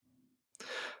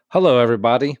Hello,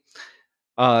 everybody.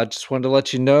 Just wanted to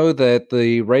let you know that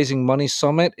the Raising Money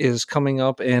Summit is coming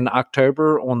up in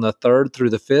October on the 3rd through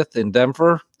the 5th in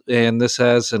Denver. And this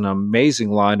has an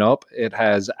amazing lineup. It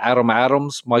has Adam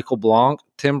Adams, Michael Blanc,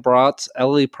 Tim Bratz,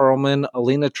 Ellie Perlman,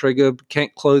 Alina Trigub,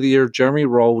 Kent Clothier, Jeremy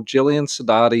Roll, Jillian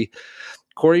Sadati,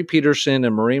 Corey Peterson,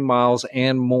 and Marie Miles,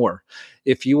 and more.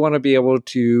 If you want to be able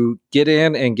to get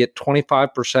in and get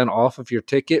 25% off of your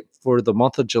ticket for the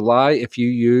month of July, if you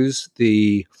use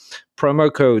the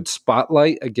promo code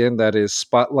Spotlight, again, that is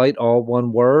Spotlight, all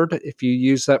one word. If you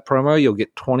use that promo, you'll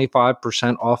get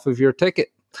 25% off of your ticket.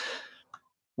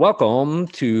 Welcome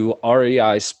to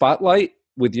REI Spotlight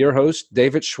with your host,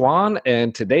 David Schwann.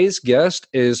 And today's guest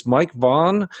is Mike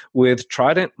Vaughn with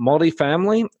Trident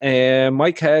Multifamily. And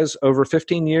Mike has over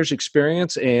 15 years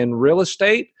experience in real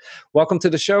estate. Welcome to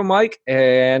the show, Mike,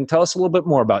 and tell us a little bit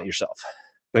more about yourself.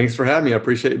 Thanks for having me. I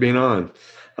appreciate you being on.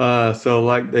 So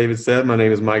like David said, my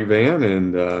name is Mike Van,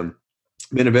 and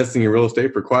been investing in real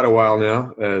estate for quite a while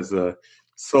now as a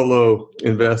solo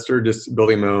investor, just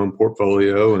building my own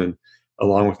portfolio and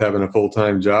along with having a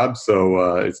full-time job.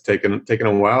 So it's taken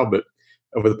a while, but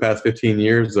over the past 15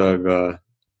 years, I've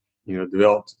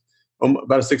developed about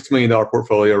a $6 million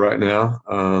portfolio right now.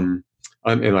 I'm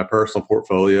in my personal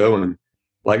portfolio, and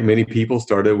like many people,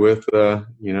 started with a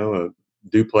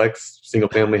duplex,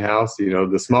 single-family house,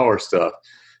 the smaller stuff.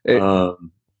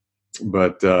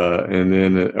 But and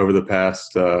then over the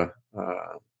past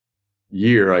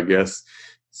year, I guess,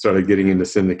 started getting into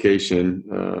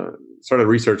syndication. Started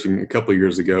researching a couple of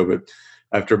years ago, but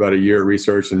after about a year of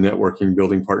research and networking,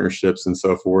 building partnerships and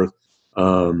so forth,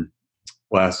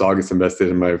 last August invested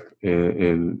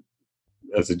in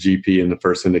as a GP in the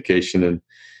first syndication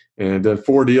and done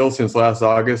 4 deals since last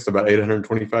August, about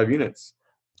 825 units.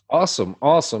 Awesome.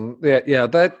 Yeah.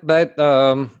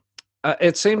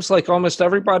 It seems like almost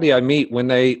everybody I meet when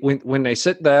they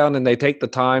sit down and they take the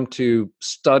time to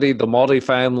study the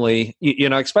multifamily,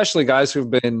 especially guys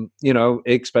who've been,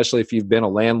 especially if you've been a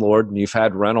landlord and you've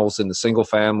had rentals in the single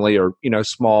family or,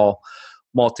 small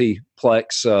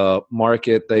multiplex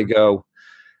market, they go,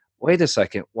 wait a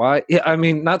second, why? Yeah, I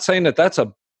mean, not saying that that's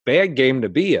a bad game to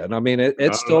be in. I mean,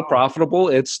 it's still profitable.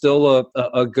 It's still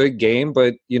a good game,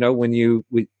 but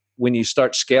when you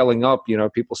start scaling up,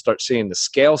 people start seeing the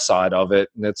scale side of it,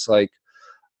 and it's like,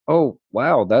 oh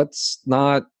wow, that's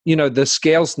not, the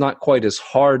scale's not quite as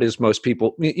hard as most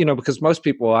people, because most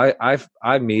people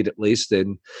I meet at least,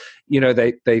 and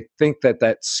they think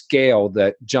that scale,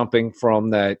 that jumping from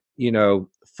that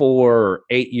 4 or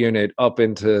 8 unit up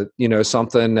into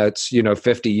something that's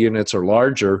 50 units or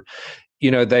larger,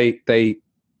 they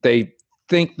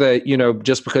think that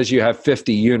just because you have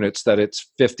 50 units that it's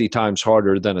 50 times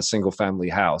harder than a single family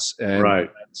house, and right,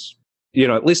 that's,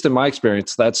 at least in my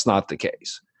experience, that's not the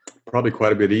case. Probably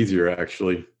quite a bit easier,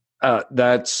 actually.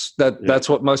 That's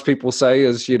what most people say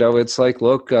is, it's like,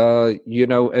 look,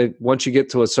 once you get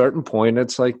to a certain point,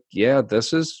 it's like, yeah,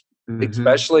 this is,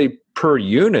 especially per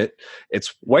unit,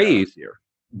 it's way easier.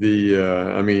 The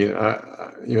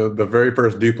very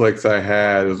first duplex I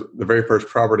had is the very first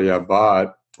property I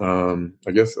bought.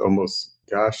 I guess almost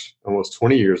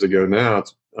 20 years ago now.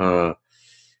 It's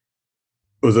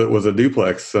was a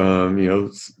duplex.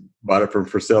 Bought it from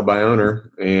for sale by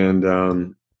owner,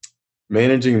 and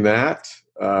managing that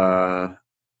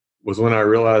was when I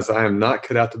realized I am not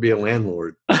cut out to be a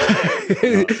landlord. Well,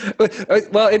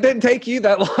 it didn't take you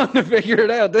that long to figure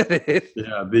it out, did it?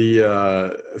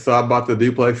 Yeah. So I bought the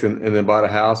duplex and then bought a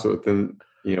house within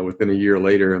a year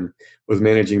later, and was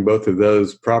managing both of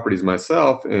those properties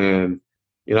myself. And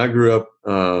I grew up.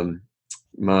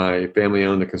 My family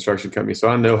owned a construction company, so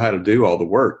I know how to do all the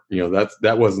work.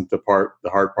 That wasn't the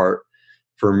hard part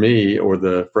for me, or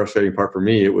the frustrating part for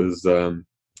me. It was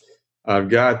I've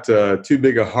got too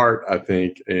big a heart, I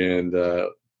think, and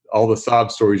all the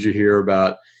sob stories you hear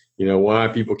about, why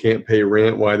people can't pay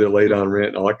rent, why they're late on rent,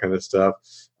 and all that kind of stuff.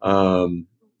 I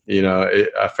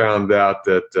found out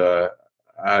that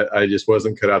I just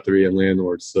wasn't cut out to be a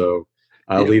landlord. So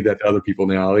I'll leave that to other people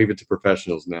now. I'll leave it to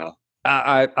professionals now.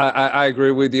 I agree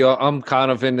with you. I'm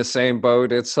kind of in the same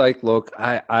boat. It's like, look,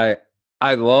 I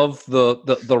love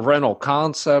the rental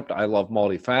concept. I love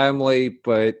multifamily,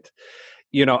 but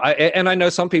I know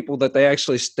some people that they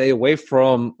actually stay away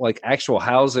from like actual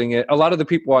housing. A lot of the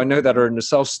people I know that are in the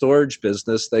self-storage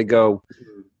business, they go,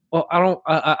 well,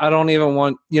 I don't even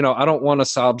want, I don't want a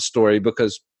sob story,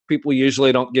 because people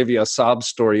usually don't give you a sob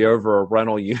story over a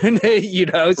rental unit,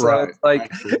 so Right. it's like,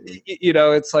 Absolutely.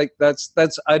 it's like that's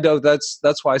I know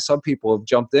that's why some people have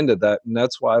jumped into that, and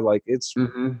that's why, like, it's,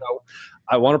 Hmm.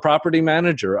 I want a property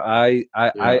manager.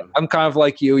 Yeah. I'm kind of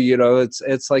like you,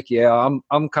 it's like, yeah,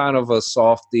 I'm kind of a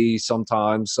softy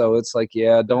sometimes. So it's like,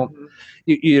 yeah, don't, Hmm.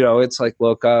 it's like,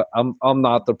 look, I'm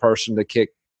not the person to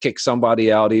kick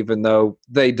somebody out, even though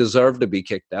they deserve to be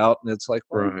kicked out. And it's like,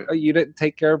 well, Right. you didn't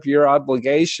take care of your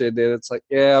obligation. And it's like,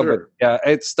 yeah, but Sure. yeah,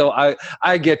 it's still,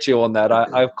 I get you on that.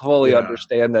 I fully Yeah.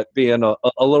 understand that being a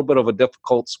little bit of a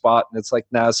difficult spot. And it's like,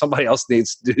 nah, somebody else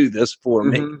needs to do this for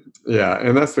me. Hmm. Yeah,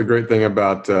 and that's the great thing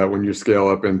about when you scale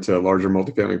up into larger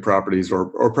multifamily properties,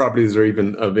 or properties, or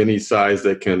even of any size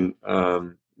that can,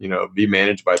 be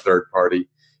managed by third party,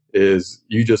 is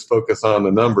you just focus on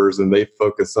the numbers and they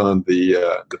focus on the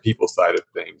people side of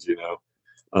things.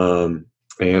 Um,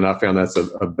 and I found that's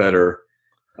a better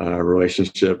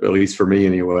relationship, at least for me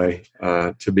anyway,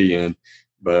 to be in.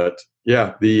 But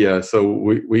yeah, the so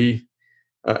we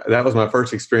that was my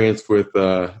first experience with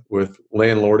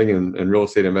landlording and real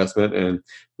estate investment, and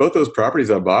both those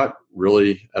properties I bought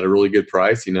really at a really good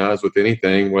price. As with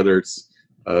anything, whether it's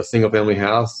a single family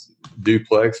house,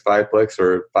 duplex, fiveplex,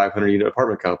 or 500 unit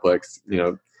apartment complex,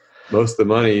 most of the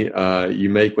money you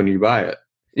make when you buy it,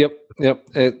 Yep.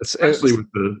 especially It's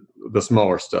with the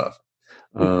smaller stuff.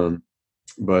 Um,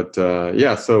 but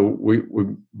yeah, so we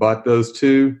bought those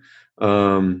two.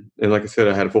 And like I said,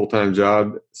 I had a full-time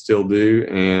job, still do,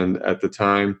 and at the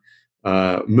time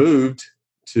moved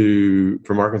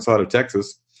from Arkansas to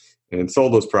Texas and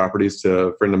sold those properties to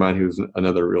a friend of mine who's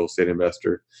another real estate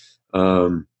investor.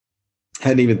 Um,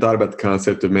 hadn't even thought about the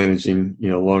concept of managing,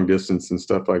 long distance and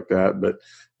stuff like that. But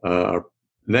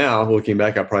now looking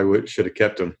back, I probably should have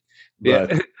kept them.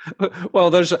 Yeah. But Well,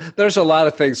 there's a lot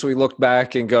of things we look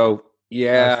back and go,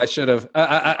 yeah, I should have,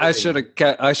 I should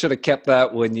have kept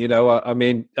that one. I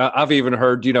mean, I've even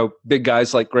heard, big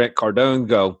guys like Grant Cardone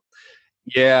go,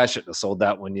 yeah, I shouldn't have sold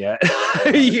that one yet.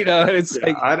 It's yeah,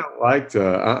 like, I don't like to.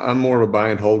 I'm more of a buy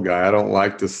and hold guy. I don't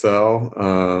like to sell,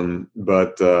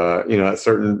 but at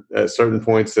certain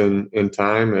points in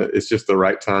time, it's just the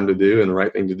right time to do and the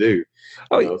right thing to do. You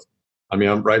oh, know, I mean,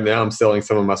 right now I'm selling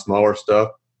some of my smaller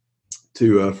stuff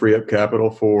to free up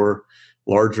capital for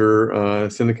larger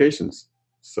syndications.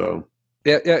 So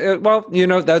yeah. Well,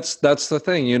 that's the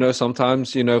thing.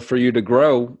 Sometimes, for you to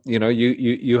grow,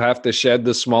 you have to shed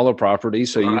the smaller property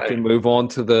so you right, can move on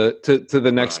to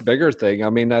the next right. bigger thing. I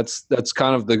mean, that's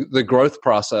kind of the growth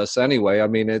process anyway. I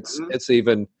mean, Mhm. it's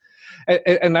even,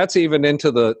 and that's even into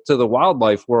the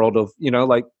wildlife world of,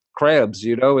 like crabs,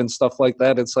 and stuff like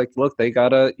that. It's like, look, they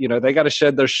gotta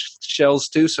shed their shells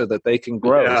too so that they can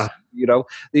grow. Yeah,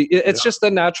 It's yeah. just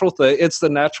the natural thing. It's the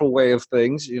natural way of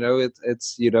things.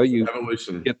 It's you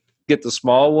Evolution. get the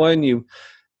small one, you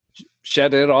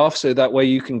shed it off so that way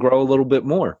you can grow a little bit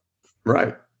more.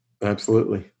 Right.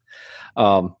 Absolutely.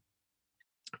 um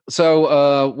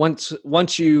so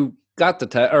once you got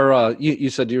or you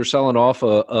said you were selling off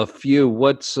a few.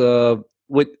 What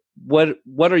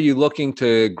what are you looking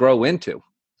to grow into?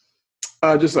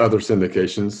 Just other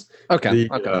syndications. Okay.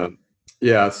 The Okay.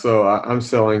 Yeah, so I'm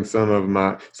selling some of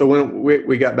my. So when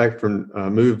we got back from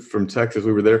moved from Texas,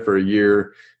 we were there for a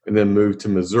year, and then moved to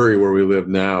Missouri where we live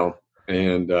now,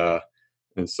 and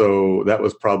so that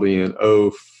was probably in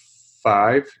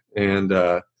 '05. And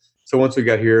so once we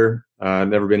got here,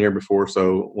 never been here before,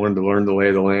 so wanted to learn the lay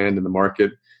of the land and the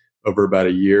market over about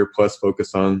a year, plus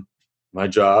focus on my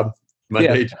job, my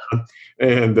Yeah. day job,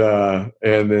 and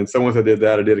then so once I did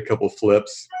that, I did a couple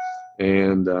flips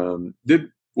and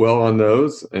did well on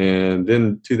those. And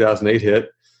then 2008 hit,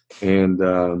 and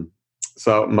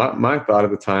so my thought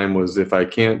at the time was, if I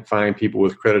can't find people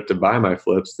with credit to buy my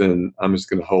flips, then I'm just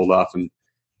going to hold off and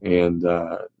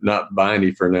not buy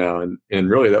any for now. And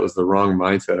really, that was the wrong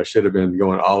mindset. I should have been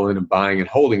going all in and buying and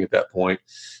holding at that point.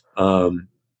 Um,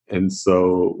 and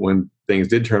so when things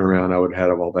did turn around, I would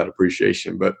have all that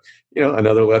appreciation. But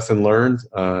another lesson learned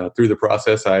through the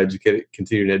process. I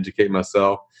continued to educate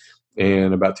myself,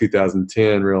 and about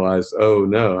 2010 realized, oh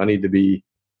no, I need to be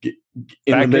in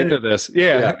the Back mix. into this.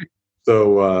 Yeah. Yeah.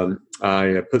 So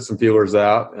I put some feelers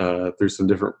out through some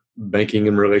different banking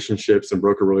and relationships and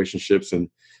broker relationships, and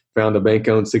found a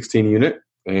bank-owned 16 unit,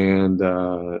 and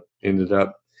ended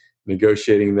up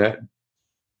negotiating that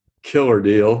killer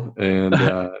deal. And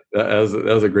that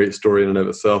was a great story in and of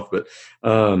itself. But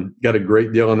got a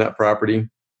great deal on that property,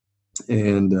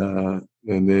 and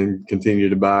then continue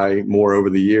to buy more over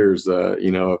the years.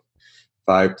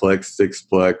 Fiveplex,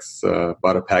 sixplex,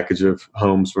 bought a package of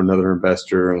homes for another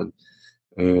investor,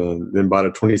 and then bought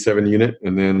a 27 unit,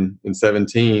 and then in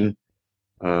 17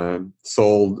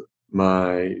 sold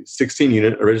my 16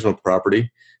 unit original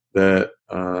property that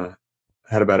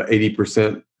had about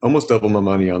 80%, almost double my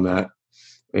money on that,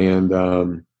 and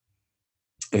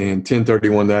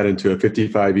 1031 that into a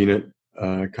 55 unit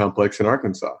complex in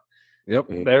Arkansas. Yep.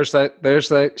 And, There's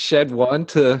that shed one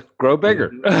to grow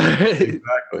bigger.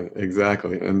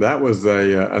 exactly. And that was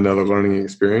another learning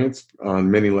experience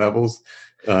on many levels.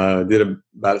 Did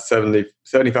about a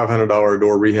 $7,500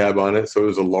 door rehab on it. So it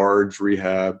was a large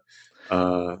rehab.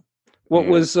 What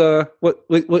were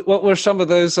some of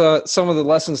those some of the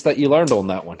lessons that you learned on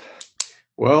that one?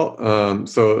 Well,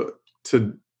 so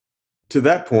to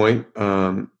that point,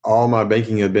 all my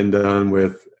banking had been done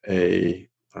with a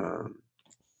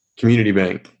community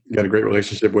bank. Got a great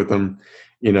relationship with them.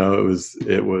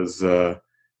 It was,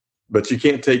 but you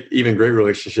can't take even great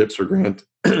relationships for granted.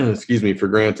 For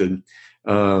granted.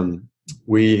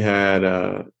 We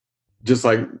had just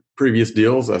like previous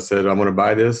deals. I said, I want to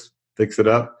buy this, fix it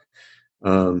up,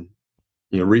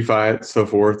 refi it, so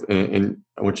forth, and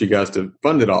I want you guys to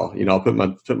fund it all. I'll put my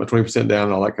 20% down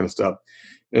and all that kind of stuff.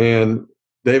 And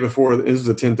day before, this is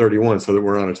a 1031, so that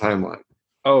we're on a timeline.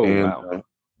 Oh, and, wow.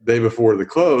 Day before the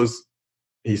close,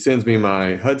 he sends me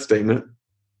my HUD statement,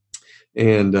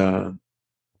 and I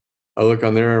look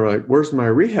on there, I'm like, where's my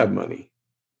rehab money?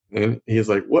 And he's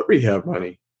like, what rehab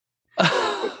money?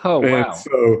 Oh, wow. And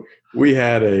so we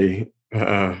had a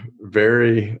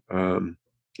very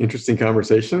interesting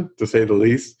conversation, to say the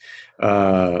least.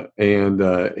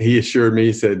 And he assured me,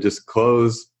 he said, just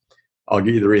close. I'll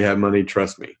get you the rehab money.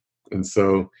 Trust me. And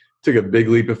so took a big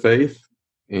leap of faith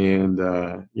and,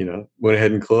 went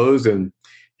ahead and closed, and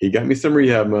he got me some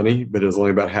rehab money, but it was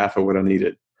only about half of what I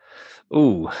needed.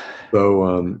 Ooh.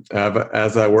 So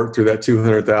as I worked through that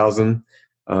 200,000,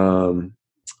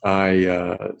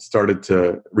 I started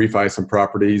to refi some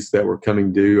properties that were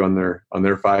coming due on their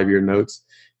 5-year notes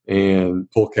and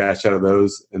pull cash out of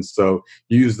those. And so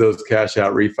use those cash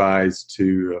out refis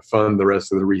to fund the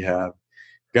rest of the rehab.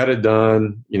 Got it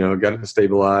done, got it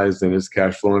stabilized, and it's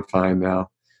cash flowing fine now.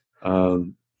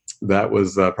 That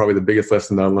was probably the biggest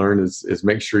lesson that I learned is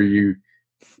make sure you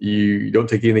don't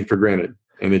take anything for granted,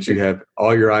 and that you have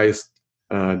all your I's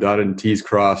dotted and T's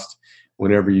crossed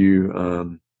whenever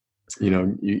you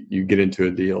get into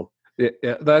a deal.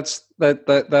 Yeah, that's a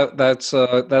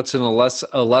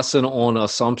lesson on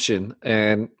assumption,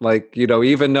 and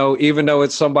even though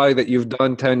it's somebody that you've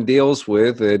done 10 deals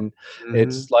with, and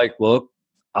it's like, look,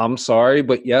 I'm sorry,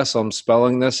 but yes, I'm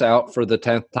spelling this out for the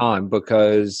 10th time,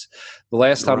 because the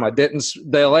last time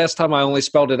I only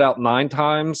spelled it out 9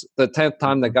 times. The 10th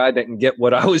time, the guy didn't get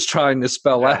what I was trying to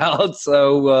spell out.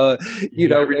 So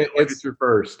it's your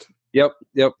first. Yep.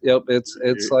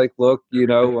 It's like, look,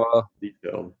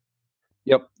 detailed.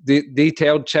 Yep. The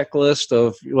detailed checklist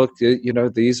of, look,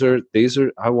 these are,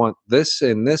 I want this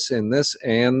and this and this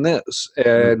and this.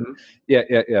 And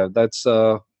yeah. That's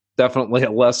definitely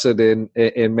a lesson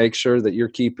in make sure that you're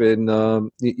keeping,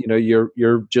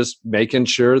 you're just making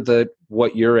sure that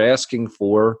what you're asking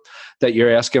for, that you're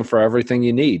asking for everything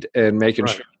you need, and making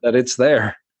sure that it's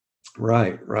there.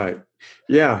 Right.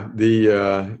 Yeah.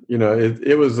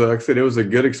 It was, like I said, it was a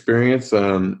good experience.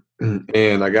 And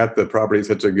I got the property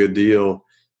such a good deal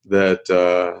that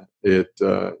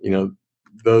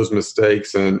those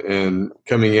mistakes and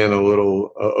coming in a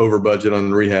little over budget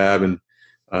on rehab, and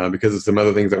because of some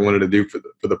other things I wanted to do for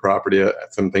the property,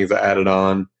 some things I added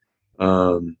on,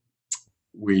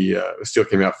 we still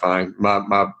came out fine.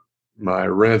 My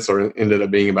rents ended up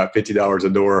being about $50 a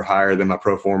door higher than my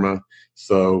pro forma.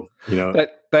 So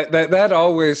that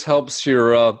always helps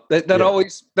your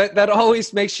that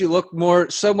always makes you look more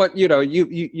somewhat, you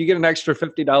get an extra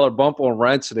 $50 bump on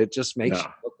rents, and it just makes you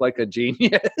look like a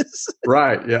genius.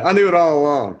 Right. Yeah. I knew it all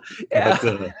along. Yeah.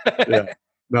 But, yeah.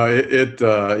 No,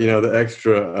 the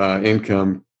extra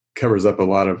income covers up a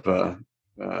lot of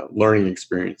learning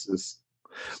experiences.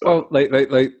 So.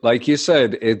 Well, like you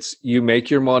said, it's, you make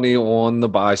your money on the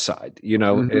buy side.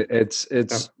 It's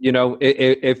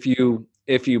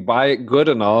if you buy it good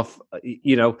enough,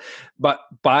 but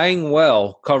buying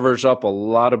well covers up a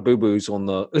lot of boo-boos on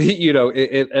the,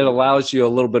 it allows you a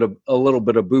little bit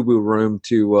of boo-boo room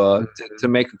to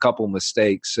make a couple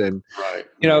mistakes. And,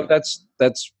 that's,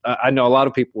 I know a lot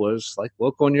of people is like,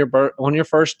 look, on your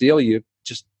first deal, you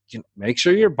just make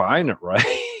sure you're buying it right.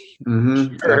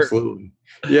 Sure. Absolutely.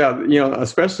 Yeah.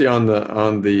 Especially on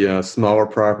the smaller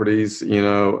properties,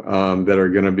 that are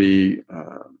going to be,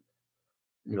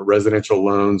 residential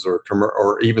loans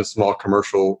or even small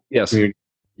commercial, community,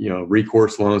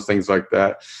 recourse loans, things like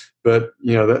that. But,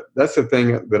 that's the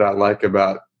thing that I like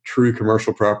about true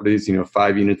commercial properties,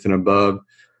 5 units and above,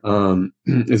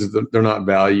 is that they're not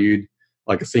valued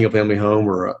like a single family home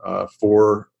or a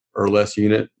four or less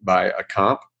unit by a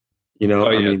comp. Oh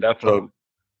I yeah, mean, definitely. so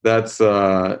that's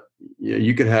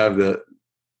you could have the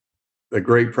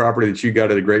great property that you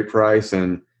got at a great price,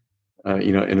 and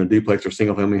in a duplex or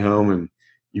single family home, and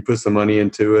you put some money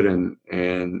into it,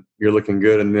 and you're looking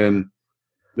good, and then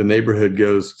the neighborhood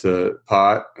goes to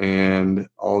pot, and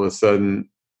all of a sudden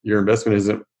your investment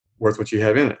isn't worth what you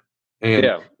have in it, and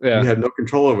Yeah, you yeah. have no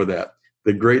control over that.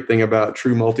 The great thing about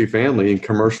true multifamily and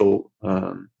commercial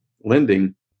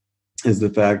lending is the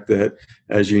fact that,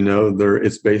 as you know,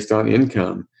 it's based on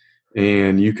income,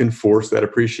 and you can force that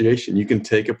appreciation. You can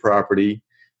take a property,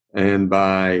 and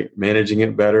by managing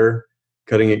it better,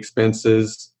 cutting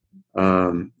expenses,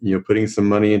 putting some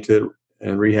money into it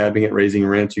and rehabbing it, raising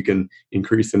rent, you can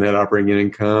increase the net operating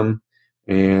income,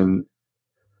 and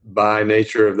by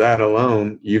nature of that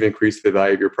alone, you've increased the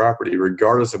value of your property,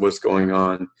 regardless of what's going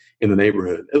on in the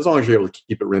neighborhood. As long as you're able to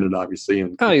keep it rented, obviously,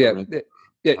 and Oh keep the yeah, rent yeah,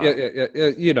 yeah, high. yeah, yeah,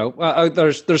 yeah.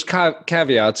 There's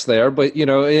caveats there, but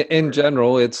in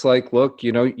general, it's like, look,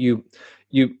 you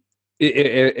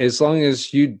as long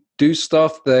as you do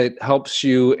stuff that helps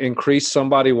you increase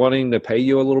somebody wanting to pay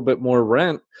you a little bit more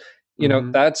rent,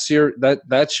 Mm-hmm.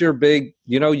 that's your big,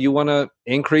 you want to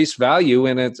increase value,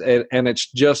 and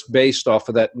it's just based off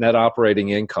of that net operating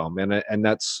income, and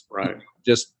that's Right.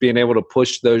 just being able to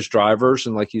push those drivers,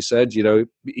 and like you said,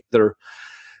 either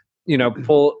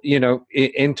pull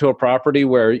into a property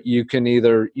where you can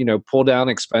either pull down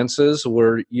expenses,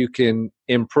 or you can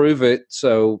improve it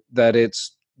so that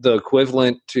it's the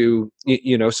equivalent to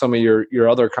some of your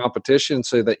other competition,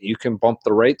 so that you can bump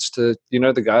the rates to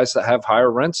the guys that have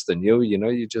higher rents than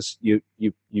you just you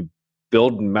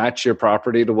build and match your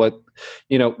property to what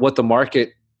the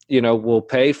market will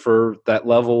pay for that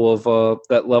level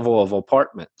of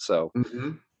apartment. So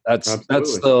Mm-hmm. that's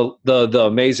Absolutely. the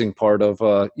amazing part of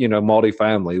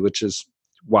multifamily, which is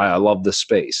why I love this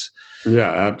space.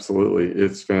 Yeah, absolutely.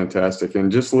 It's fantastic.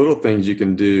 And just little things you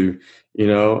can do,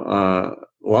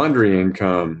 laundry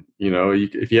income,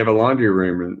 if you have a laundry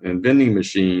room and vending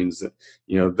machines,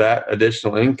 that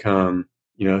additional income,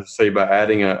 say by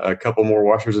adding a couple more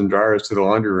washers and dryers to the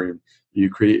laundry room, you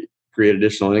create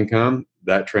additional income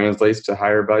that translates to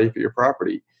higher value for your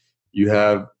property. You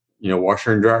have,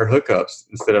 washer and dryer hookups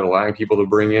instead of allowing people to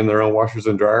bring in their own washers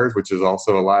and dryers, which is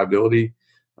also a liability.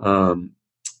 Um,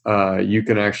 you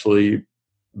can actually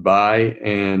buy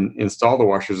and install the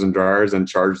washers and dryers and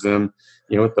charge them,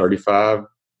 $35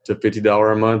 to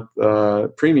 $50 a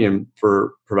month premium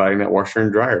for providing that washer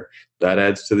and dryer. That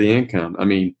adds to the income. I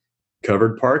mean,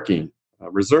 covered parking,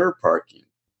 reserve parking,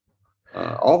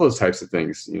 all those types of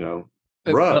things. Uh, uh,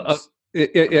 uh, Rubs.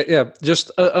 yeah.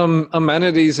 Just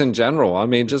amenities in general. I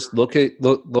mean, just look at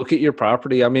your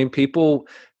property. I mean, people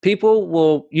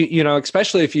will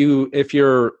especially if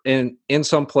you're in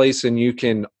some place and you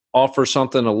can offer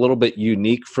something a little bit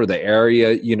unique for the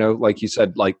area. Like you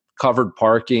said, like covered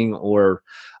parking or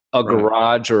a Right.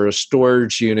 garage or a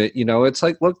storage unit. It's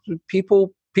like, look,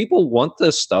 people want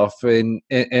this stuff, and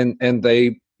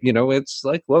they it's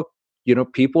like, look,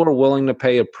 people are willing to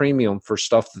pay a premium for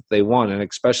stuff that they want, and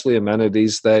especially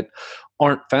amenities that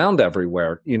aren't found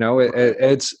everywhere. Right.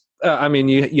 It's I mean,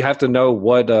 you have to know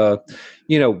what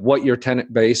your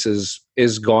tenant base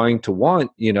is going to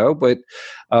want, but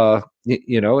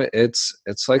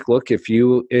it's like, look,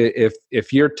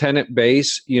 if your tenant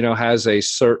base has a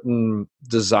certain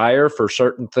desire for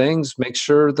certain things, make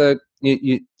sure that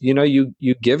you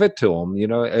give it to them.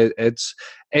 It's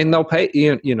and they'll pay.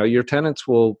 Your tenants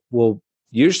will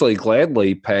usually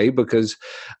gladly pay, because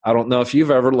I don't know if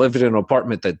you've ever lived in an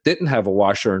apartment that didn't have a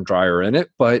washer and dryer in it,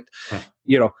 but Huh.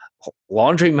 you know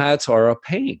laundromats are a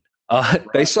pain. They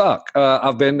Right. suck.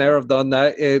 I've been there, I've done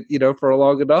that, for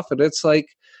long enough, and it's like,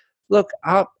 look,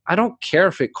 I don't care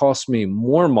if it costs me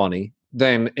more money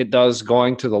than it does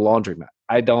going to the laundromat.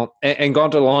 I don't, and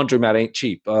going to the laundromat ain't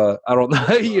cheap. I don't know,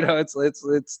 Right.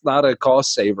 it's not a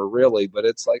cost saver really, but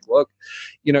it's like, look,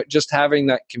 just having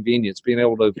that convenience, being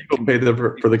able to People pay convenience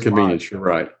for the people's lives, convenience. You're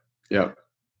right. Yeah.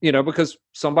 because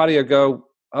somebody will go,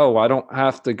 oh, I don't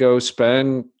have to go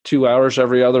spend 2 hours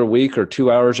every other week or 2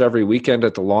 hours every weekend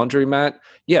at the laundromat.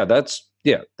 Yeah, that's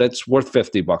worth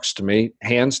 $50 to me,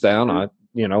 hands down.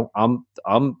 Mhm.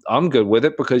 I'm good with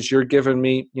it, because you're giving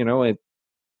me, at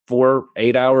 4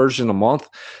 8 hours in a month.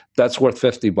 That's worth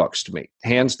 $50 to me,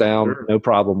 hands down, Sure. no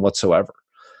problem whatsoever.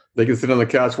 They can sit on the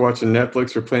couch watching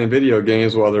Netflix or playing video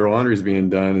games while their laundry's being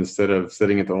done instead of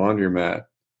sitting at the laundromat,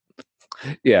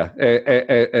 Yeah,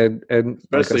 and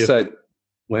like I especially if said, the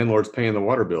landlord's paying the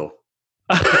water bill.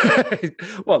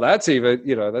 Well, that's even,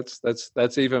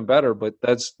 that's even better. But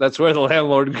that's where the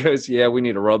landlord goes, yeah, we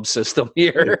need a rub system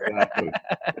here. Exactly.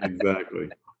 Exactly.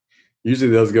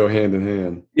 Usually those go hand in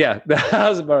hand. Yeah, I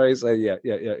was about to say, yeah.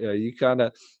 You kind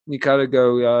of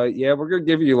go, yeah, we're gonna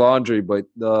give you laundry, but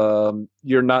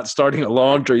you're not starting a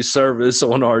laundry service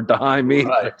on our dime either.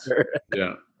 Right.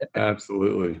 Yeah,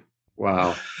 absolutely.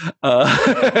 Wow. uh,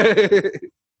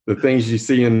 The things you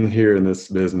see and hear in this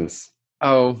business.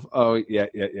 oh, yeah.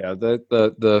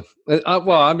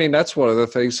 Well, I mean, that's one of the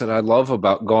things that I love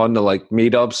about going to like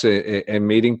meetups and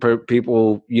meeting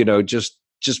people.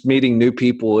 Just meeting new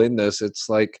people in this. It's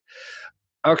like,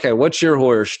 okay, what's your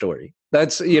horror story?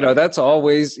 That's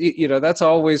always that's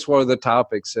always one of the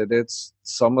topics, and it's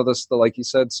some of the stuff, like you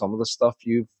said, some of the stuff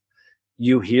you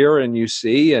hear and you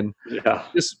see, and Yeah.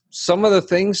 just some of the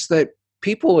things that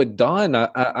people had done.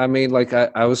 I mean, like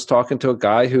I was talking to a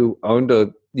guy who owned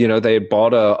they had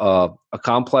bought a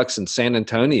complex in San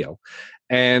Antonio,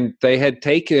 and they had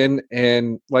taken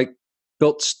and like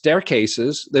built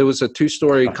staircases. There was a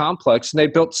 2-story complex, and they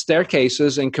built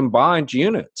staircases and combined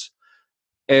units.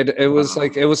 And it was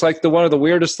like the one of the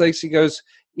weirdest things. He goes,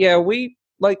 yeah, we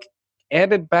like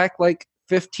added back like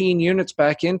 15 units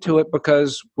back into it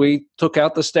because we took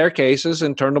out the staircases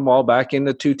and turned them all back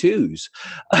into two-twos.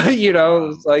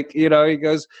 It's like, he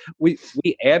goes, we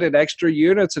added extra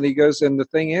units, and he goes, and the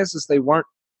thing is they weren't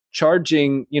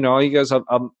charging, he goes,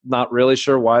 I'm not really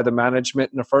sure why the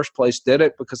management in the first place did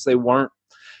it, because they weren't,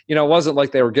 it wasn't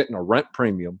like they were getting a rent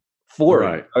premium for it.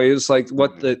 Right. It was like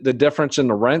what the difference in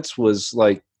the rents was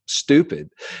like stupid.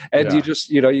 And you just,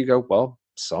 you go, well,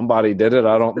 somebody did it.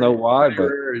 I don't know why, but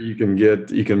you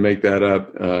can make that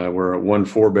up where a 1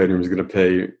 4-bedroom is going to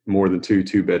pay more than 2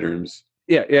 2-bedrooms.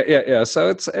 Yeah. So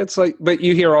it's like, but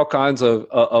you hear all kinds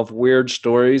of weird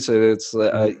stories, and it's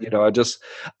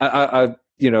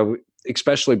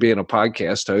especially being a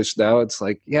podcast host now, it's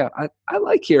like, yeah, I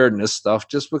like hearing this stuff,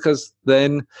 just because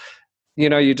then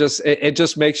it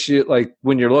just makes you, like,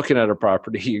 when you're looking at a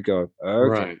property, you go,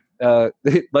 okay, Right.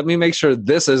 let me make sure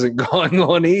this isn't going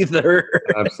on either.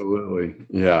 Absolutely.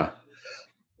 Yeah.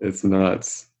 It's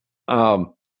nuts.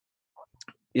 um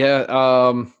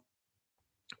yeah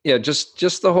yeah,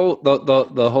 just the whole the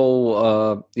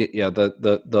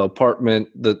apartment,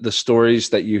 the stories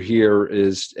that you hear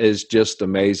is just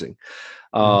amazing.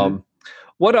 um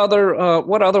what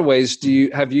other ways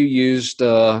have you used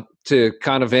to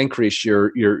kind of increase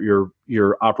your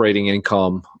operating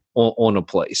income on a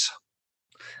place?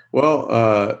 Well,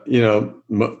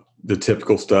 the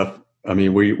typical stuff. I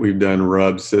mean, we've done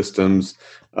rub systems.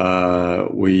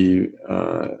 We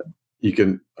You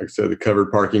can, like I said, the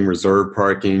covered parking, reserve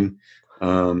parking.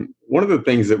 One of the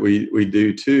things that we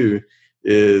do too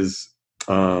is,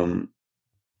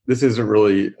 this isn't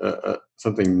really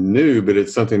something new, but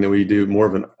it's something that we do more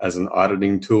of as an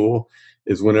auditing tool.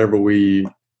 Is whenever we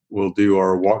will do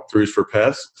our walkthroughs for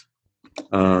pests,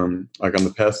 like on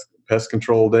the pest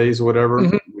control days or whatever,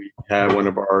 we have one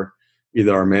of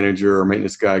either our manager or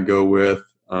maintenance guy go with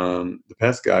the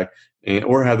pest guy,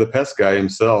 or have the pest guy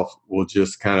himself will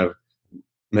just kind of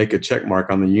make a check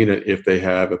mark on the unit if they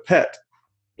have a pet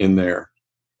in there.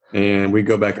 And we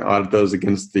go back and audit those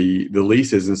against the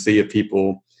leases and see if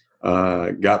people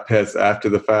got pets after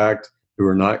the fact, who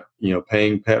are not,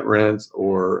 paying pet rents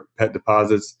or pet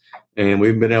deposits. And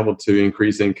we've been able to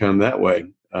increase income that way.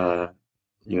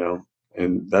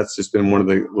 And that's just been one of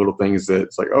the little things that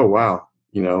it's like, oh, wow,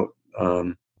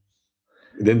 didn't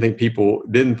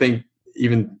think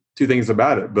even two things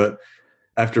about it. But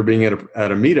after being at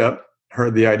a meetup,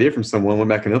 heard the idea from someone, went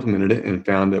back and implemented it, and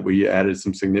found that we added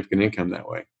some significant income that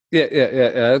way. Yeah.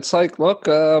 It's like, look,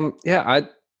 I'm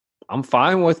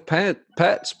fine with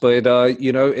pets, but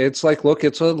it's like, look,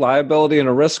 it's a liability and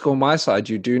a risk on my side.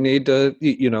 You do need to,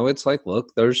 it's like,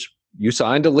 look, you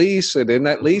signed a lease, and in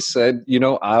that lease said,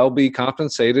 I'll be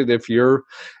compensated if you're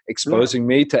exposing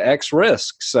me to X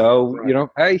risk. So,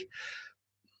 hey,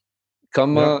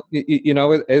 come,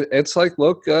 it's like,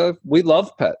 look, we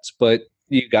love pets, but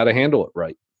you got to handle it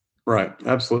right. Right.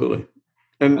 Absolutely.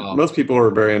 And most people are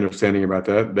very understanding about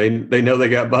that. They know they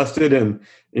got busted, and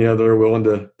they're willing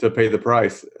to pay the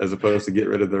price as opposed to get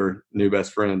rid of their new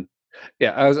best friend.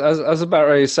 Yeah, I was about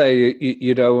ready to say,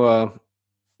 yeah.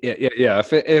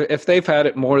 If they've had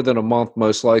it more than a month,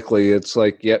 most likely it's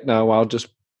like, yeah, no, I'll just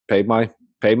pay my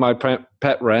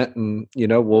pet rent, and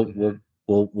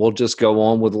we'll just go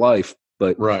on with life.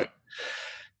 But right.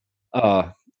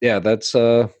 Yeah, that's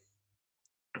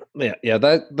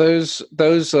that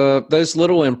those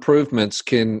little improvements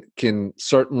can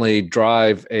certainly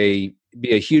drive a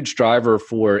be a huge driver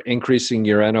for increasing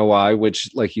your NOI, which,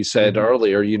 like you said Mhm.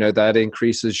 earlier, that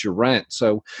increases your rent.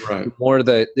 So Right.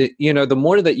 the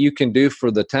more that you can do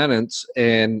for the tenants,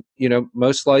 and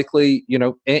most likely,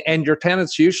 and your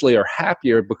tenants usually are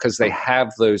happier because they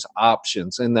have those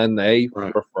options, and then they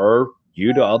Right. refer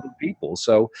you to other people.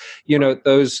 So Right.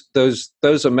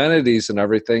 those amenities and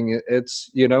everything,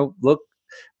 it's look,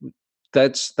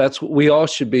 that's what we all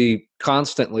should be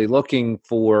constantly looking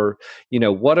for.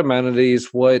 What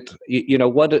amenities, what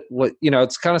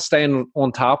it's kind of staying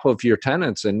on top of your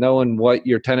tenants and knowing what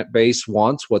your tenant base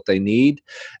wants, what they need.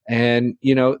 And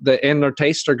their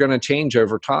tastes are going to change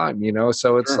over time.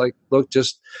 So it's Sure. like, look,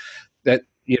 just that,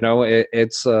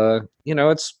 it's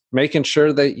making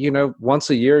sure that once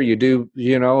a year you do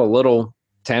a little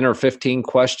 10 or 15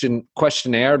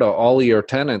 questionnaire to all of your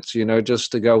tenants,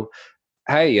 just to go,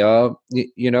 hey,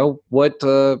 what,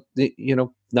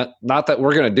 not that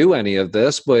we're going to do any of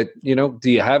this, but do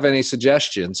you have any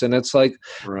suggestions? And it's like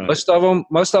Right. most of them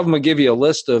will give you a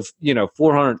list of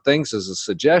 400 things as a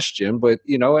suggestion, but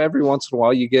every once in a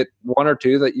while you get one or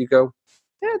two that you go,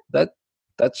 yeah,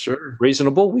 that's Sure.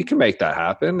 reasonable. We can make that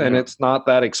happen, and Yeah. it's not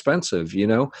that expensive. We're,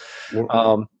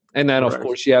 And then, we're of actually,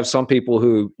 course, you have some people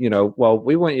who, well,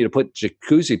 we want you to put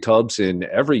jacuzzi tubs in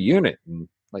every unit, and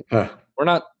like, we're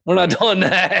not right. doing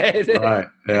that. Right.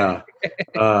 Yeah.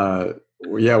 Uh,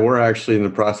 yeah, we're actually in the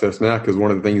process now because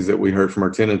one of the things that we heard from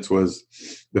our tenants was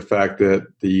the fact that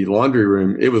the laundry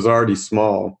room, it was already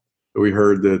small, but we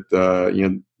heard that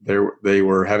they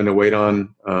were having to wait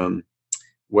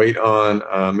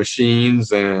on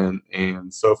machines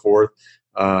and so forth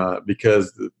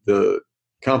because the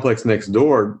complex next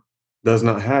door does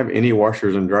not have any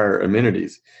washers and dryer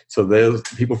amenities. So those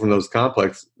people from the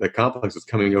complex is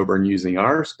coming over and using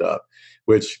our stuff,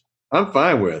 which I'm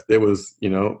fine with. It was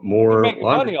You're making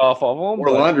money off of them, more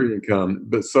but laundry income.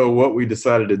 But so what we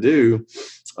decided to do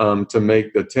to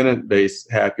make the tenant base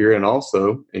happier and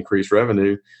also increase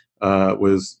revenue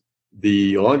was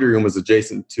the laundry room was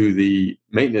adjacent to the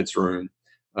maintenance room.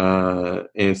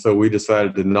 And so we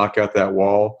decided to knock out that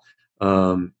wall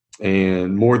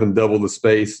and more than double the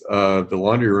space of the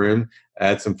laundry room,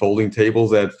 add some folding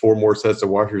tables, add 4 more sets of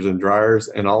washers and dryers,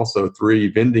 and also 3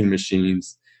 vending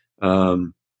machines.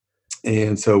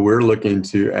 And so we're looking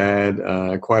to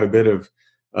add quite a bit of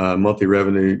monthly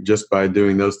revenue just by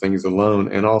doing those things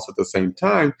alone. And also at the same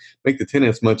time, make the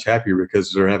tenants much happier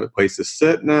because they have a place to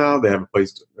sit now. They have a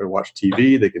place to watch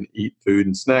TV. They can eat food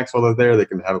and snacks while they're there. They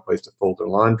can have a place to fold their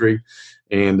laundry.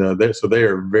 And so they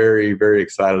are very, very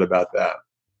excited about that.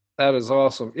 that is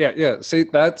awesome. Yeah, yeah. See,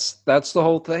 that's the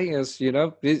whole thing is,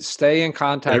 stay in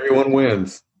contact with. Everyone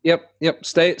wins. Yep, yep.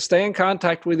 Stay in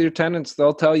contact with your tenants.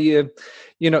 They'll tell you,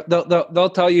 they'll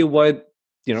tell you what,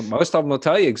 most of them will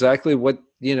tell you exactly what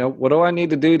do I need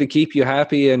to do to keep you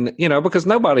happy, and because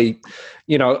nobody,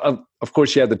 of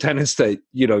course, you have the tenants that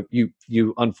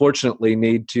you unfortunately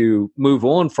need to move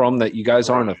on from, that you guys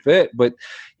aren't a Right. fit, but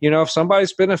if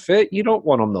somebody's been a fit, you don't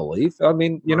want them to leave. I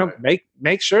mean, Right.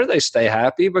 make sure they stay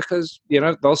happy, because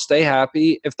they'll stay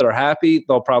happy. If they're happy,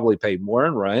 they'll probably pay more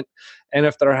in rent. And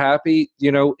if they're happy,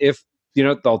 if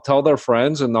they'll tell their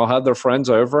friends, and they'll have their friends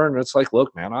over, and it's like,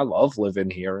 look, man, I love living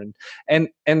here. And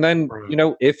then,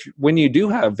 Right. if when you do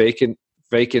have vacant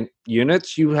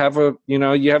units, you have a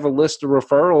list of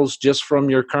referrals just from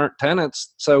your current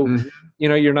tenants. So Mhm.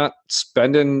 you're not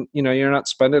spending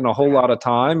a whole lot of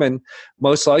time, and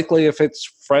most likely, if it's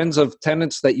friends of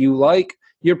tenants that you like,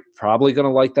 you're probably going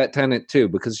to like that tenant too,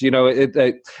 because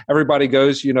everybody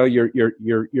goes,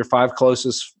 your 5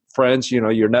 closest friends,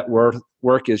 your net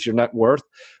work is your net worth.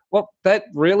 Well, that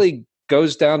really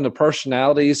goes down to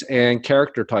personalities and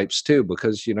character types too,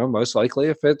 because most likely,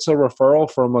 if it's a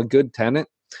referral from a good tenant,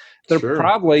 they're Sure.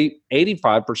 probably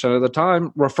 85% of the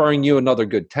time referring you another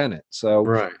good tenant. So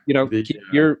Right.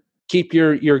 The keep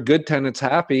your good tenants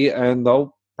happy, and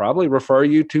they'll probably refer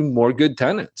you to more good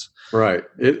tenants. Right.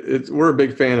 We're a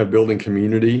big fan of building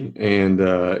community, and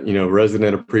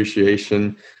resident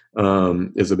appreciation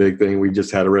is a big thing. We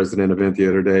just had a resident event the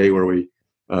other day where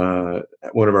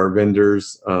one of our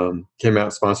vendors came out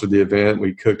and sponsored the event.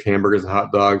 We cooked hamburgers and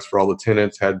hot dogs for all the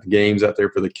tenants, had games out there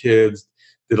for the kids,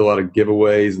 did a lot of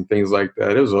giveaways and things like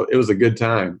that. It was a good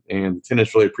time, and the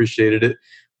tenants really appreciated it.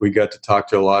 We got to talk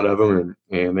to a lot of them,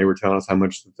 and they were telling us how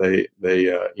much that they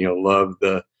love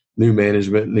the new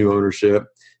management, new ownership,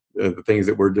 the things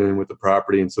that we're doing with the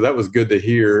property. And so that was good to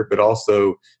hear, but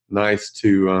also nice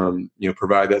to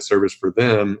provide that service for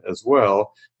them as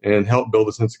well and help build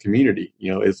a sense of community.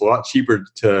 It's a lot cheaper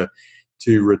to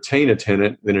retain a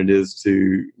tenant than it is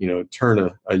to turn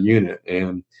a unit.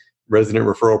 And resident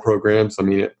referral programs, I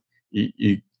mean,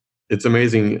 it's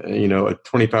amazing. A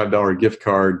 $25 gift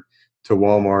card to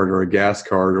Walmart or a gas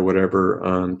card or whatever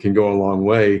can go a long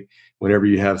way whenever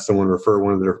you have someone refer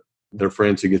one of their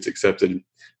friends who gets accepted,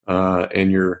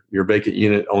 and your vacant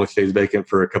unit only stays vacant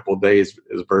for a couple of days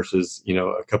versus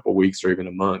a couple of weeks or even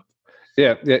a month.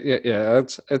 Yeah.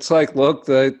 It's like, look,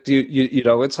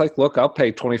 it's like, look, I'll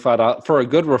pay $25 for a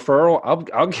good referral.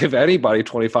 I'll give anybody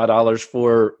 $25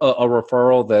 for a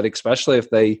referral, that especially if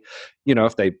they,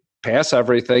 if they pass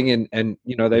everything and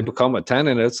they become a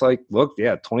tenant. It's like, look,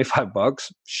 yeah,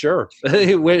 $25, sure.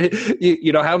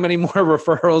 How many more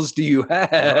referrals do you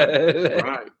have?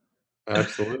 Right.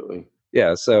 Absolutely.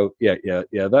 Yeah. So yeah.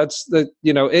 That's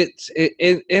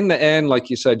in the end, like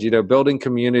you said, building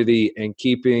community and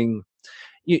keeping,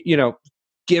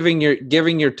 giving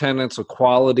your tenants a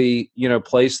quality,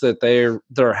 place that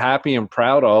they're happy and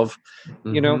proud of,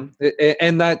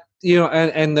 and that,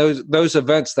 and those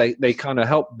events, they kind of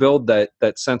help build that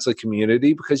sense of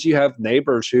community, because you have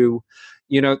neighbors who,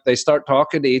 they start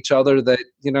talking to each other that,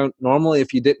 normally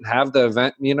if you didn't have the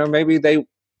event, maybe they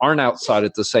aren't outside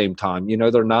at the same time,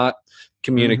 they're not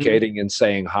communicating and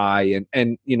saying hi,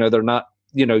 and they're not,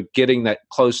 getting that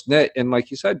close knit. And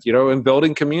like you said, in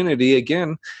building community,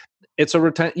 again, it's a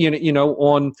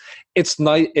on, it's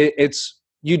nice. It's,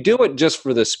 you do it just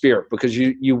for the spirit, because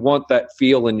you want that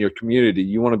feel in your community.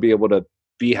 You want to be able to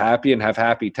be happy and have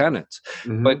happy tenants.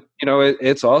 But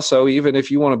it's also, even if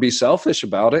you want to be selfish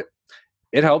about it,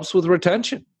 it helps with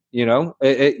retention.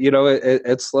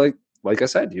 It's like I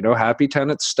said, happy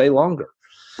tenants stay longer.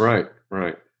 Right.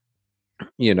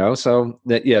 So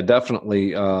that, yeah,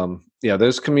 definitely.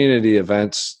 Those community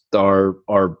events are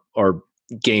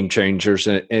game changers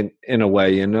in a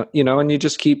way, and and you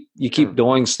just keep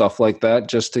doing stuff like that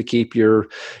just to keep your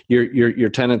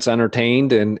tenants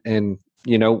entertained and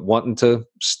wanting to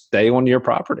stay on your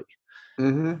property.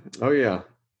 Oh yeah.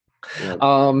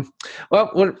 Well,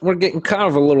 we're getting kind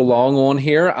of a little long on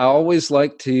here. I always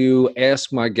like to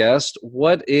ask my guest,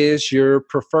 what is your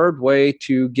preferred way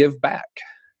to give back?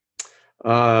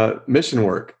 Mission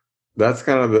work. That's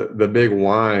kind of the big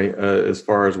why, as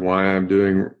far as why I'm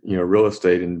doing real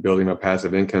estate and building my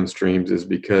passive income streams, is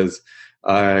because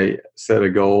I set a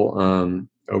goal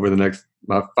over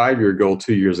my 5-year goal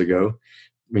 2 years ago,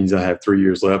 means I have 3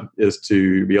 years left, is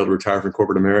to be able to retire from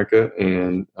corporate America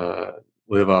and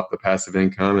live off the passive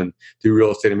income and do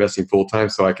real estate investing full time,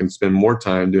 so I can spend more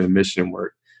time doing mission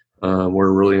work.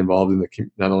 We're really involved in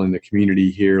not only in the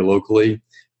community here locally,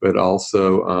 but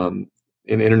also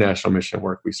in international mission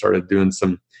work. We started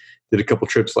did a couple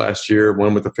trips last year,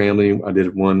 one with the family. I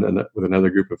did one with another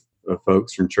group of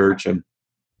folks from church. And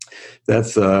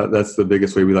that's the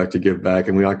biggest way we like to give back.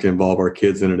 And we like to involve our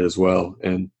kids in it as well.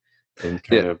 And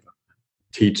kind of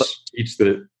teach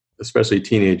that, especially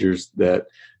teenagers, that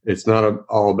it's not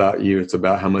all about you. It's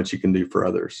about how much you can do for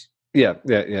others. Yeah.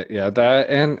 That,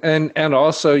 and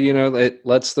also, it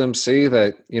lets them see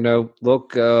that,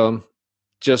 look,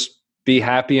 just be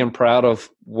happy and proud of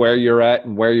where you're at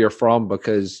and where you're from,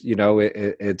 because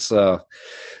it's not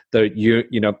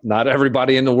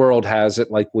everybody in the world has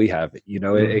it like we have it.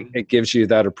 It gives you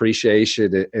that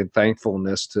appreciation and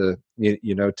thankfulness to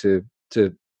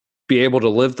to be able to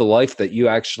live the life that you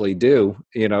actually do.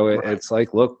 Right. It's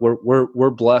like, look, we're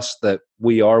blessed that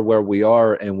we are where we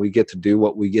are and we get to do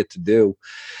what we get to do.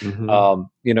 And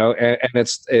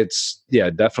it's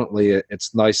definitely,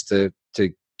 it's nice to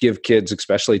give kids,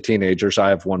 especially teenagers. I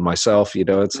have one myself,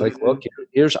 it's like, look,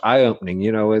 here's eye-opening,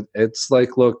 it's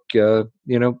like, look, you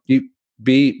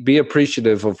be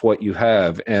appreciative of what you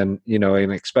have. And,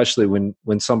 and especially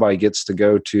when somebody gets to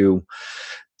go to,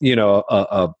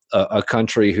 a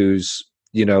country who's,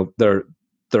 they're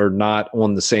not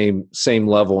on the same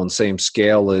level and same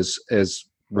scale as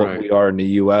what right. we are in the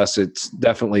US. It's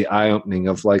definitely eye-opening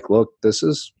of like, look, this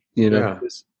is, we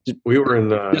were in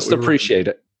just appreciate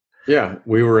it. Yeah,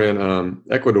 we were in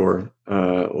Ecuador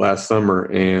last summer,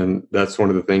 and that's one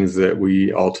of the things that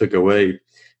we all took away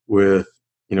with,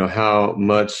 how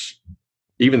much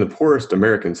even the poorest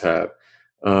Americans have.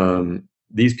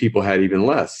 These people had even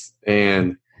less.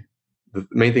 And the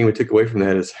main thing we took away from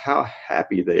that is how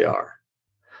happy they are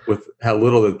with how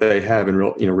little that they have in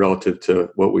relative to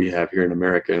what we have here in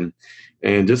America,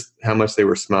 and just how much they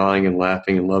were smiling and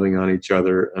laughing and loving on each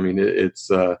other. I mean, it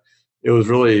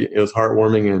was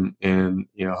heartwarming, and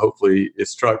hopefully it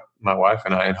struck my wife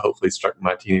and I, and hopefully struck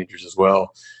my teenagers as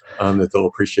well, that they'll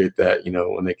appreciate that,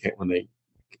 when they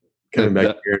coming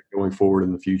back here going forward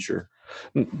in the future.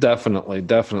 Definitely.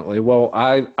 Well,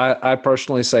 I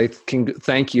personally say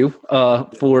thank you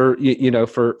for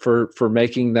for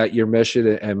making that your mission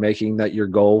and making that your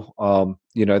goal.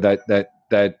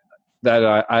 That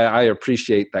that I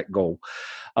appreciate that goal.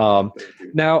 Um,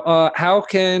 Now, how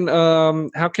can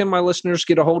my listeners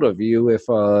get a hold of you if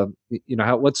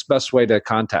what's the best way to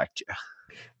contact you?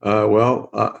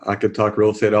 I could talk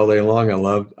real estate all day long. I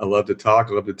love to talk.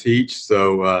 I love to teach.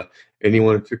 So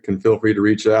anyone can feel free to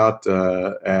reach out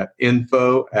at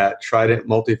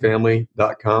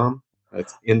info@tridentmultifamily.com.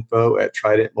 That's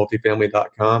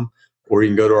info@tridentmultifamily.com. Or you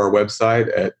can go to our website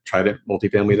at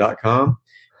tridentmultifamily.com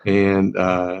and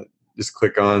just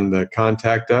click on the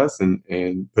contact us and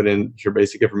put in your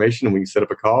basic information, and we can set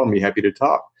up a call and be happy to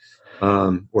talk.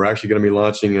 We're actually going to be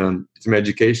launching some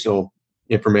educational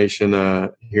information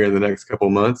here in the next couple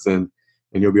of months, and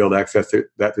you'll be able to access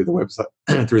that through the website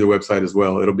through the website as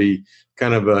well. It'll be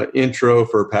kind of an intro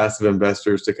for passive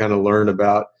investors to kind of learn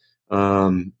about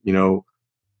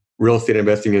real estate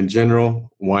investing in general,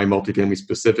 why multifamily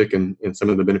specific, and some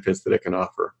of the benefits that it can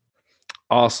offer.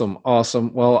 Awesome.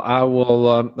 Awesome. Well, I will,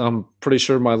 I'm pretty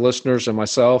sure my listeners and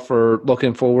myself are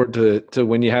looking forward to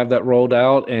when you have that rolled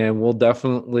out, and we'll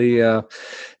definitely,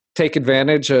 take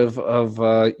advantage of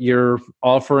your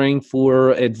offering for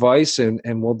advice, and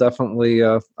we'll definitely,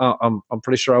 I'm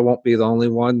pretty sure I won't be the only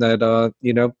one that,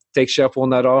 takes you up on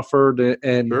that offer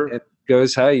and Sure.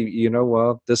 goes, hey,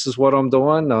 this is what I'm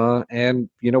doing. And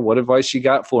what advice you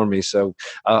got for me? So,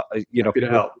 Happy to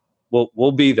help.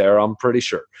 we'll be there. I'm pretty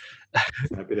sure.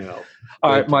 Happy to help.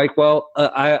 All right, Thank you. Mike. Well,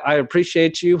 I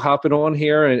appreciate you hopping on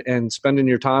here and spending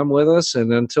your time with us.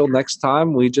 And until next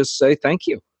time, we just say thank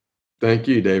you. Thank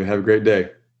you, Dave. Have a great day.